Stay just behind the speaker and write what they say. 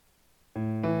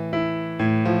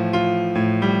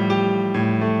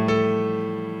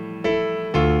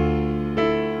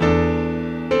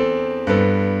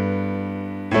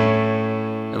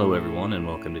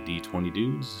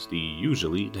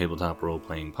weekly tabletop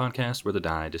role-playing podcast where the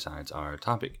die decides our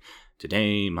topic.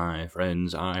 Today, my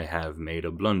friends, I have made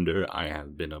a blunder. I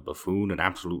have been a buffoon, an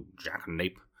absolute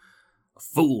jackknape. A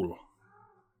fool.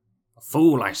 A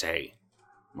fool, I say.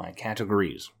 My cat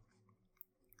agrees.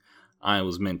 I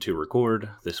was meant to record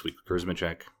this week's Charisma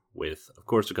Check with, of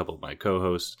course, a couple of my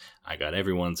co-hosts. I got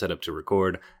everyone set up to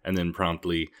record and then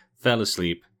promptly fell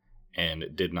asleep and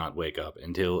did not wake up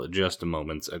until just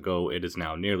moments ago. It is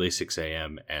now nearly 6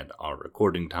 a.m. and our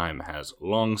recording time has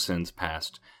long since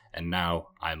passed, and now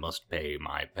I must pay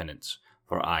my penance,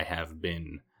 for I have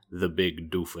been the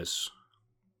big doofus.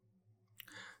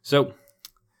 So,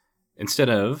 instead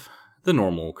of the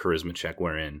normal charisma check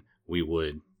wherein we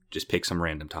would just pick some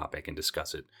random topic and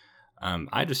discuss it,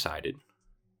 I decided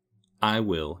I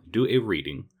will do a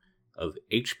reading of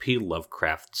H.P.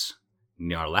 Lovecraft's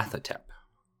Nyarlathotep.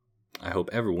 I hope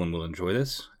everyone will enjoy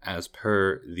this. As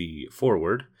per the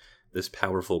foreword, this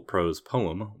powerful prose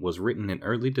poem was written in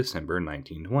early December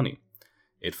 1920.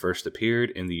 It first appeared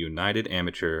in the United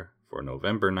Amateur for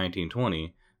November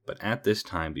 1920, but at this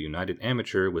time the United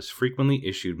Amateur was frequently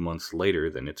issued months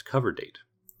later than its cover date.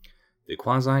 The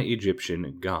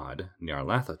quasi-Egyptian god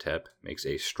Nyarlathotep makes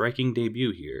a striking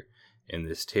debut here. In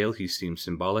this tale he seems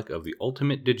symbolic of the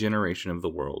ultimate degeneration of the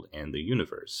world and the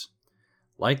universe.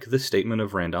 Like the statement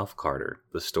of Randolph Carter,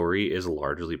 the story is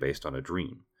largely based on a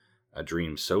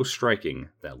dream so striking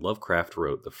that Lovecraft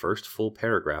wrote the first full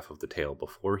paragraph of the tale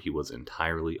before he was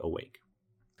entirely awake.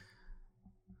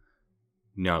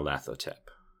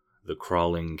 Nyarlathotep, the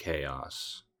crawling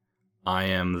chaos. I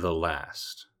am the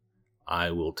last. I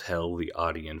will tell the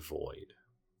Audian void.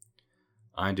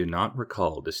 I do not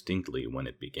recall distinctly when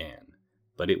it began,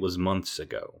 but it was months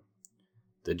ago.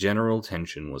 The general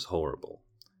tension was horrible.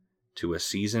 To a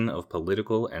season of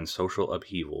political and social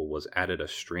upheaval was added a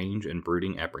strange and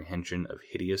brooding apprehension of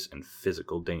hideous and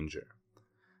physical danger.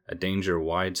 A danger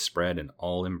widespread and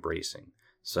all-embracing,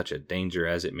 such a danger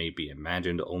as it may be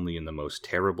imagined only in the most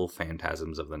terrible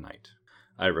phantasms of the night.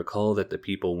 I recall that the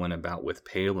people went about with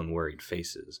pale and worried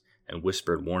faces, and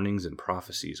whispered warnings and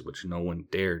prophecies which no one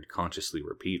dared consciously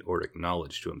repeat or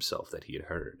acknowledge to himself that he had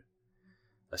heard.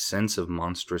 A sense of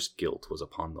monstrous guilt was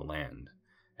upon the land,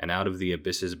 and out of the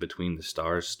abysses between the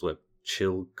stars swept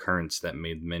chill currents that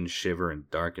made men shiver in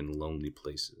dark and lonely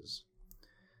places.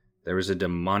 There was a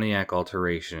demoniac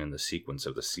alteration in the sequence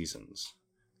of the seasons.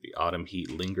 The autumn heat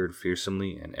lingered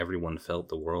fearsomely, and everyone felt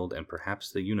the world and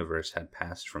perhaps the universe had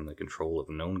passed from the control of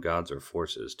known gods or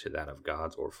forces to that of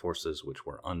gods or forces which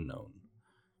were unknown.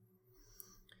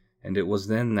 And it was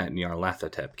then that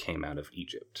Nyarlathotep came out of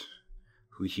Egypt.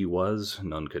 Who he was,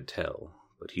 none could tell,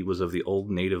 but he was of the old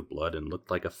native blood and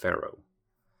looked like a pharaoh.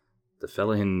 The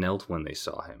Fellahin knelt when they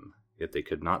saw him, yet they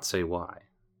could not say why.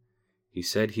 He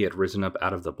said he had risen up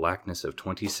out of the blackness of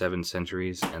 27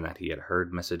 centuries, and that he had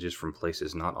heard messages from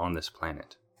places not on this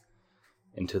planet.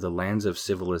 Into the lands of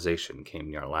civilization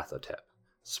came Nyarlathotep,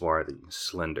 swarthy,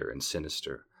 slender, and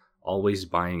sinister, always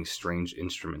buying strange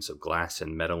instruments of glass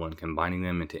and metal and combining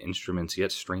them into instruments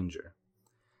yet stranger.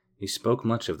 He spoke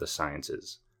much of the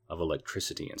sciences, of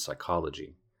electricity and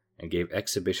psychology, and gave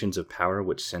exhibitions of power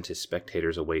which sent his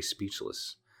spectators away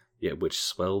speechless, yet which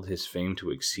swelled his fame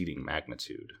to exceeding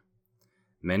magnitude.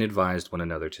 Men advised one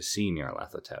another to see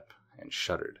Nyarlathotep, and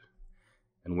shuddered.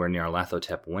 And where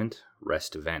Nyarlathotep went,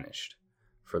 rest vanished,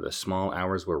 for the small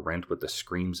hours were rent with the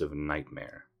screams of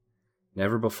nightmare.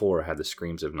 Never before had the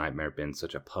screams of nightmare been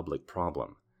such a public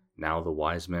problem. Now the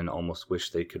wise men almost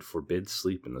wished they could forbid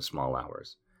sleep in the small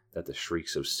hours, that the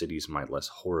shrieks of cities might less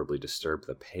horribly disturb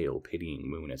the pale, pitying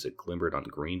moon as it glimmered on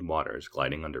green waters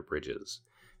gliding under bridges,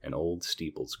 and old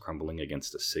steeples crumbling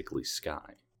against a sickly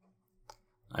sky.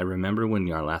 I remember when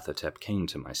Nyarlathotep came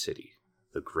to my city,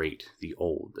 the great, the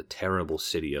old, the terrible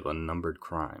city of unnumbered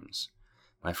crimes.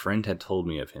 My friend had told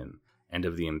me of him, and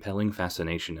of the impelling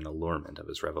fascination and allurement of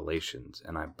his revelations,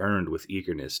 and I burned with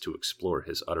eagerness to explore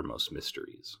his uttermost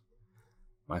mysteries.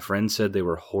 My friend said they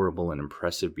were horrible and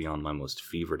impressive beyond my most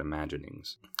fevered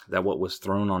imaginings, that what was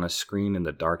thrown on a screen in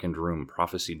the darkened room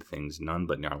prophesied things none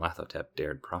but Nyarlathotep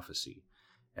dared prophesy,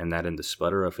 and that in the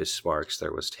sputter of his sparks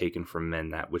there was taken from men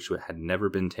that which had never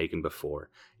been taken before,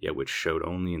 yet which showed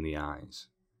only in the eyes.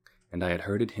 And I had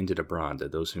heard it hinted abroad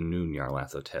that those who knew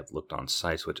Nyarlathotep looked on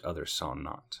sights which others saw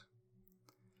not.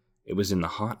 It was in the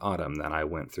hot autumn that I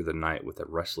went through the night with the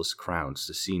restless crowds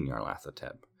to see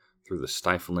Nyarlathotep, through the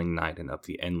stifling night and up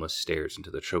the endless stairs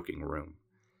into the choking room.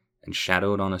 And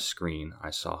shadowed on a screen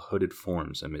I saw hooded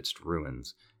forms amidst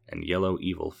ruins, and yellow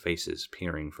evil faces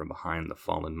peering from behind the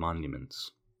fallen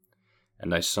monuments.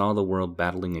 And I saw the world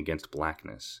battling against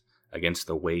blackness, against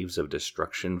the waves of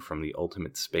destruction from the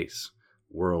ultimate space,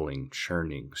 whirling,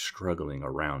 churning, struggling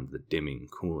around the dimming,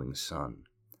 cooling sun.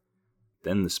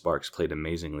 Then the sparks played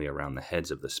amazingly around the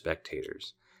heads of the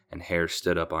spectators, and hair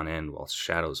stood up on end while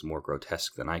shadows more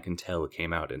grotesque than I can tell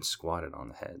came out and squatted on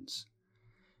the heads.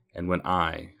 And when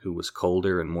I, who was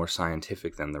colder and more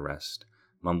scientific than the rest,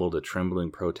 mumbled a trembling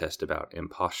protest about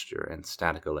imposture and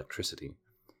static electricity,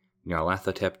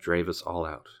 Nyarlathotep drove us all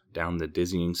out, down the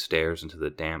dizzying stairs into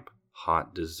the damp,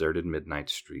 hot, deserted midnight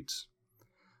streets.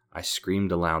 I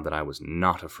screamed aloud that I was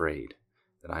not afraid,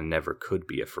 that I never could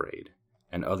be afraid,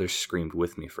 and others screamed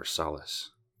with me for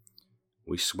solace.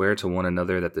 We swear to one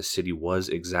another that the city was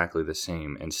exactly the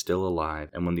same and still alive,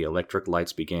 and when the electric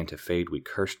lights began to fade, we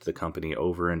cursed the company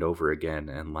over and over again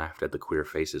and laughed at the queer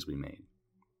faces we made.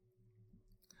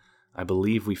 I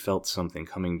believe we felt something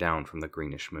coming down from the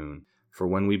greenish moon, for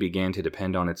when we began to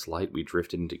depend on its light, we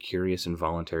drifted into curious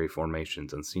involuntary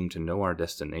formations and seemed to know our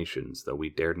destinations, though we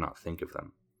dared not think of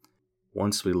them.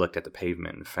 Once we looked at the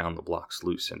pavement and found the blocks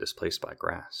loose and displaced by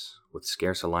grass, with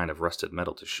scarce a line of rusted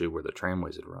metal to shew where the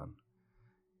tramways had run.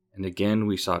 And again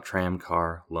we saw tram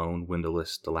car, lone,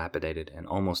 windowless, dilapidated, and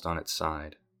almost on its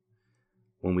side.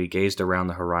 When we gazed around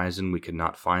the horizon, we could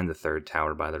not find the third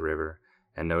tower by the river,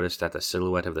 and noticed that the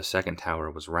silhouette of the second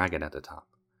tower was ragged at the top.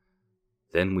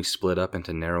 Then we split up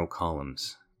into narrow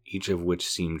columns, each of which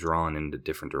seemed drawn in a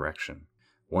different direction.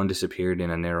 One disappeared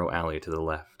in a narrow alley to the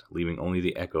left, leaving only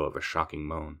the echo of a shocking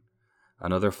moan.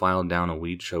 Another filed down a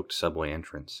weed-choked subway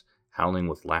entrance, howling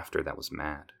with laughter that was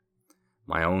mad.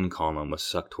 My own column was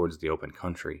sucked towards the open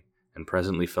country, and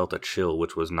presently felt a chill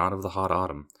which was not of the hot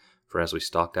autumn, for as we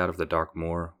stalked out of the dark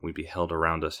moor, we beheld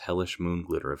around us hellish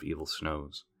moon-glitter of evil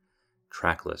snows.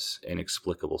 Trackless,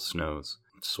 inexplicable snows,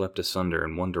 swept asunder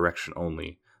in one direction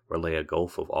only, where lay a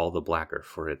gulf of all the blacker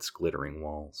for its glittering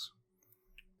walls.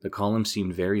 The column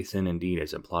seemed very thin indeed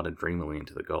as it plodded dreamily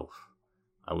into the gulf.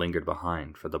 I lingered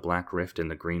behind, for the black rift in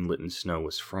the green-litten snow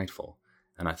was frightful,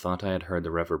 and I thought I had heard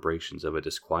the reverberations of a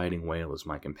disquieting wail as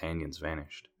my companions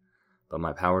vanished. But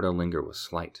my power to linger was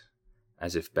slight.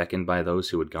 As if beckoned by those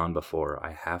who had gone before,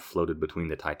 I half floated between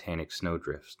the titanic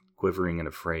snowdrifts, quivering and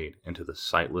afraid, into the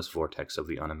sightless vortex of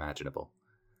the unimaginable.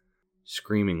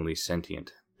 Screamingly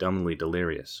sentient, dumbly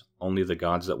delirious, only the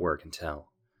gods that were can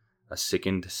tell. A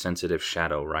sickened, sensitive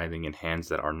shadow writhing in hands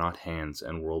that are not hands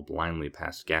and whirled blindly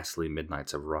past ghastly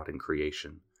midnights of rotting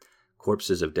creation.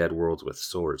 Corpses of dead worlds with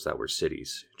sores that were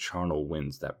cities, charnel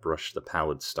winds that brushed the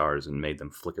pallid stars and made them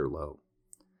flicker low.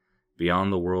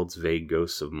 Beyond the world's vague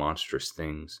ghosts of monstrous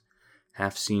things,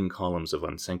 half-seen columns of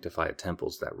unsanctified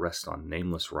temples that rest on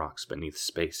nameless rocks beneath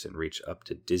space and reach up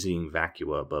to dizzying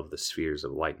vacua above the spheres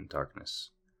of light and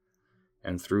darkness.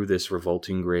 And through this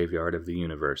revolting graveyard of the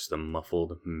universe, the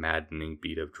muffled, maddening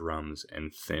beat of drums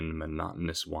and thin,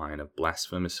 monotonous whine of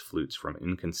blasphemous flutes from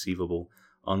inconceivable,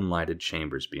 unlighted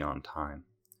chambers beyond time.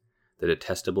 The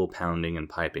detestable pounding and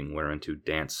piping whereunto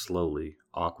dance slowly,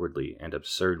 awkwardly, and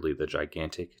absurdly the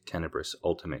gigantic, tenebrous,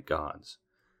 ultimate gods.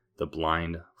 The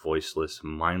blind, voiceless,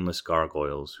 mindless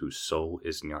gargoyles whose soul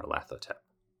is Nyarlathotep.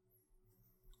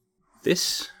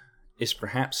 This is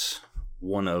perhaps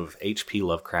one of H.P.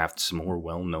 Lovecraft's more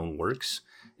well-known works,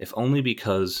 if only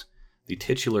because the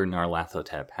titular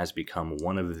Nyarlathotep has become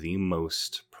one of the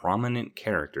most prominent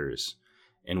characters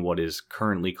in what is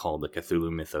currently called the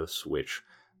Cthulhu mythos, which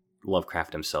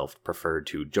Lovecraft himself preferred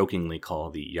to jokingly call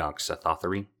the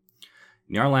Yog-Sothothery.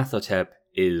 Nyarlathotep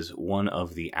is one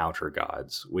of the outer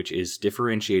gods, which is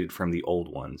differentiated from the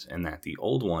old ones, in that the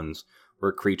old ones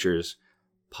were creatures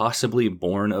possibly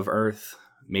born of Earth,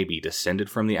 maybe descended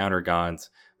from the outer gods,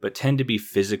 but tend to be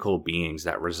physical beings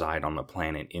that reside on the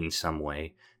planet in some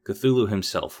way. Cthulhu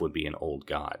himself would be an old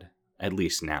god, at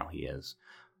least now he is.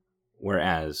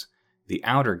 Whereas the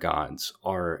outer gods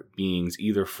are beings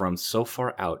either from so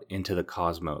far out into the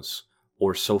cosmos,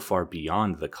 or so far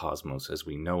beyond the cosmos as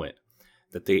we know it,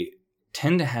 that they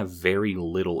tend to have very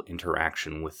little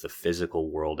interaction with the physical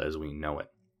world as we know it.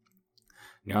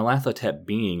 Nyarlathotep,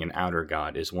 being an outer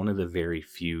god, is one of the very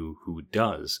few who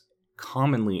does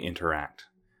commonly interact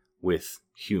with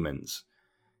humans,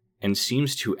 and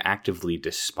seems to actively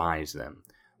despise them,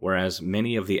 whereas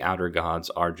many of the outer gods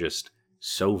are just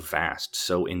so vast,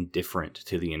 so indifferent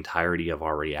to the entirety of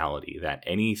our reality, that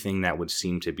anything that would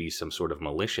seem to be some sort of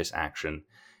malicious action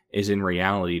is in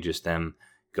reality just them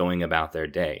going about their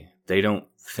day. They don't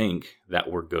think that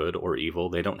we're good or evil.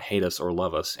 They don't hate us or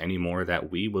love us any more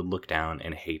that we would look down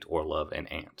and hate or love an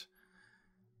ant.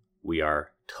 We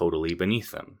are totally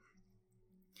beneath them.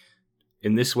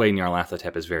 In this way,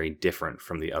 Nyarlathotep is very different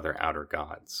from the other outer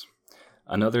gods.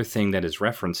 Another thing that is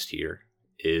referenced here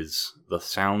is the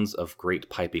sounds of great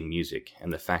piping music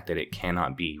and the fact that it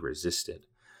cannot be resisted.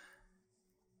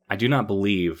 I do not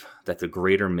believe that the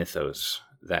greater mythos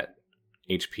that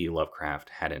H.P. Lovecraft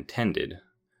had intended,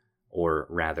 or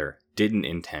rather didn't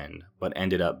intend, but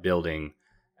ended up building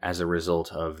as a result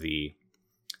of the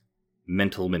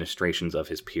mental ministrations of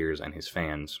his peers and his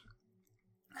fans,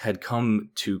 had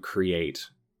come to create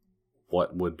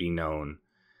what would be known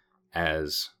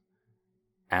as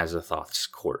Azathoth's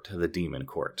court, the demon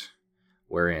court,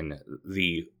 wherein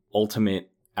the ultimate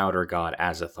outer god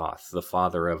Azathoth, the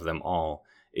father of them all,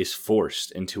 is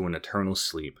forced into an eternal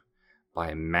sleep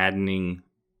by maddening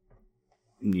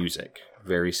music,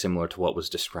 very similar to what was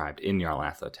described in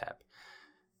Nyarlathotep.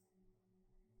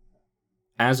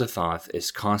 Azathoth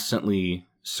is constantly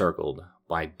circled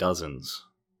by dozens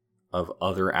of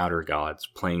other outer gods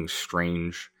playing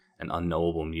strange and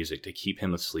unknowable music to keep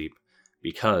him asleep,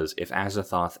 because if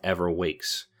Azathoth ever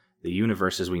wakes, the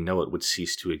universe as we know it would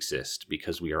cease to exist,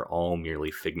 because we are all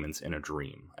merely figments in a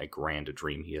dream, a grand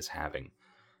dream he is having.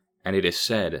 And it is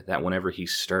said that whenever he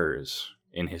stirs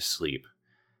in his sleep,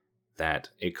 that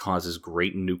it causes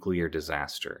great nuclear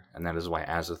disaster, and that is why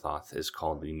Azathoth is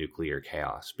called the nuclear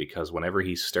chaos, because whenever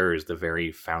he stirs, the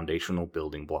very foundational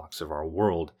building blocks of our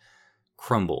world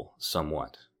crumble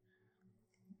somewhat.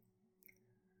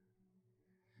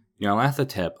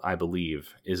 Nyarlathotep, I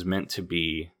believe, is meant to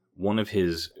be one of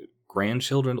his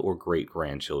grandchildren or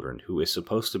great-grandchildren who is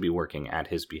supposed to be working at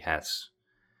his behest.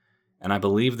 And I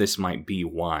believe this might be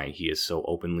why he is so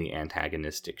openly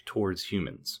antagonistic towards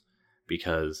humans,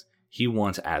 because he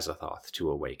wants Azathoth to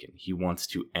awaken. He wants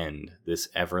to end this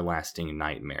everlasting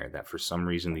nightmare that for some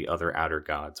reason the other outer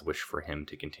gods wish for him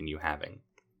to continue having.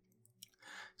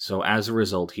 So as a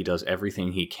result, he does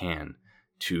everything he can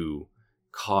to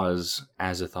cause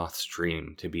Azathoth's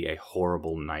dream to be a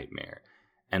horrible nightmare.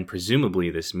 And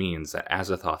presumably this means that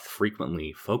Azathoth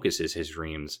frequently focuses his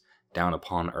dreams down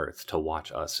upon Earth to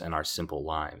watch us and our simple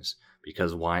lives,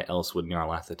 because why else would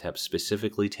Nyarlathotep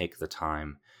specifically take the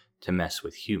time to mess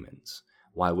with humans?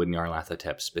 Why would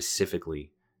Nyarlathotep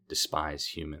specifically despise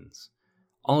humans?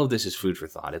 All of this is food for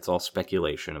thought. It's all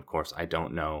speculation, of course. I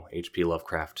don't know. H.P.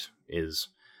 Lovecraft is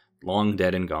long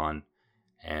dead and gone,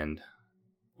 and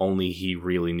only he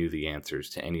really knew the answers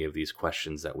to any of these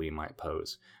questions that we might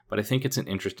pose. But I think it's an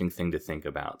interesting thing to think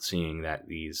about, seeing that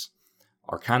these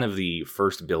are kind of the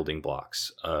first building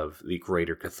blocks of the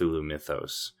greater Cthulhu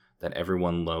mythos that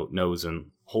everyone knows and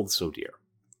holds so dear.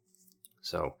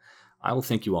 So I will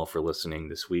thank you all for listening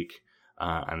this week.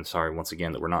 I'm sorry once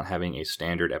again that we're not having a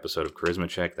standard episode of Charisma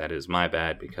Check. That is my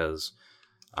bad, because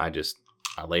I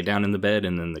lay down in the bed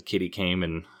and then the kitty came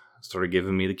and started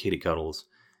giving me the kitty cuddles,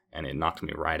 and it knocked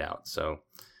me right out. So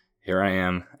here I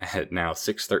am at now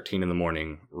 6:13 in the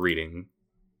morning reading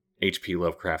H.P.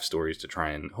 Lovecraft stories to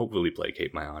try and hopefully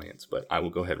placate my audience. But I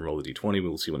will go ahead and roll the d20. We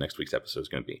will see what next week's episode is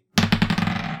going to be.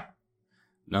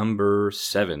 Number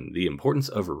 7, the importance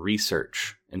of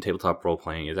research in tabletop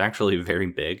role-playing is actually very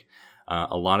big.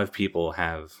 A lot of people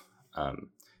have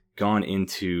gone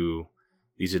into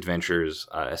these adventures,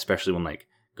 especially when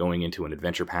going into an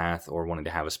adventure path or wanting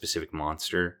to have a specific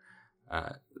monster.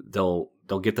 They'll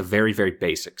get the very, very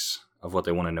basics of what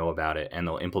they want to know about it, and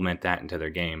they'll implement that into their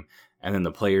game. And then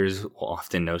the players will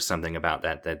often know something about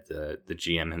that the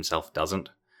GM himself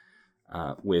doesn't.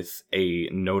 With a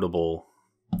notable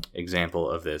example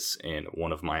of this in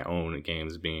one of my own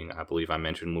games being, I believe I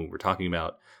mentioned when we were talking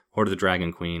about Hoard of the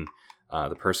Dragon Queen,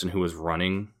 the person who was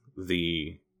running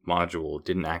the module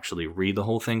didn't actually read the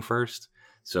whole thing first,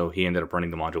 so he ended up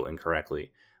running the module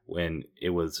incorrectly, when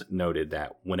it was noted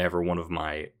that whenever one of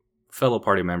my fellow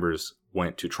party members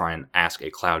went to try and ask a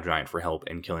cloud giant for help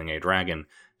in killing a dragon,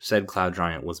 said cloud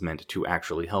giant was meant to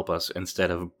actually help us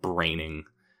instead of braining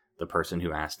the person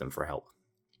who asked them for help.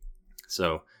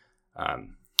 So,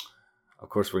 of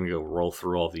course, we're going to go roll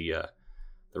through all the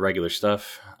regular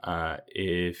stuff.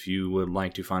 If you would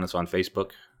like to find us on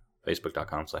Facebook,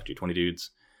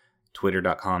 facebook.com/D20dudes,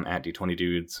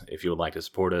 twitter.com/D20dudes. If you would like to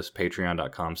support us,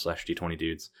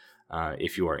 patreon.com/D20dudes.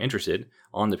 If you are interested,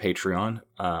 on the Patreon,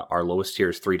 our lowest tier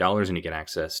is $3 and you get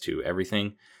access to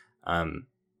everything.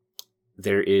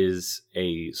 There is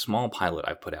a small pilot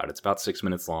I've put out. It's about 6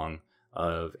 minutes long,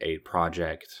 of a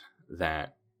project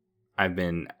that I've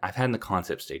had in the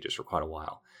concept stages for quite a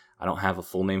while. I don't have a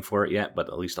full name for it yet, but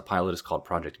at least the pilot is called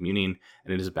Project Munin,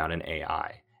 and it is about an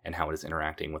AI and how it is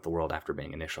interacting with the world after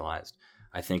being initialized.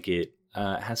 I think it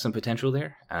has some potential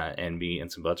there, and me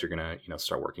and some buds are going to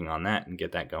start working on that and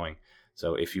get that going.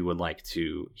 So if you would like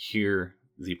to hear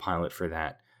the pilot for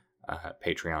that,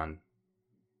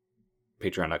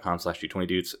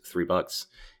 patreon.com/D20dudes, $3.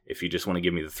 If you just want to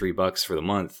give me the $3 for the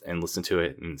month and listen to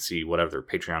it and see what other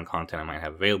Patreon content I might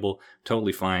have available,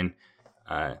 totally fine.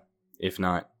 If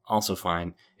not, also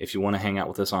fine. If you want to hang out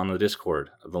with us on the Discord,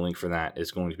 the link for that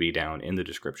is going to be down in the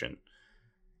description.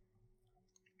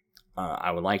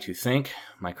 I would like to thank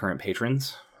my current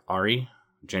patrons, Ari,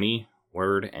 Jenny,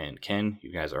 Word, and Ken.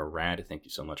 You guys are rad. Thank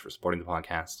you so much for supporting the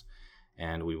podcast.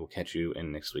 And we will catch you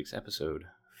in next week's episode.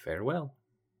 Farewell.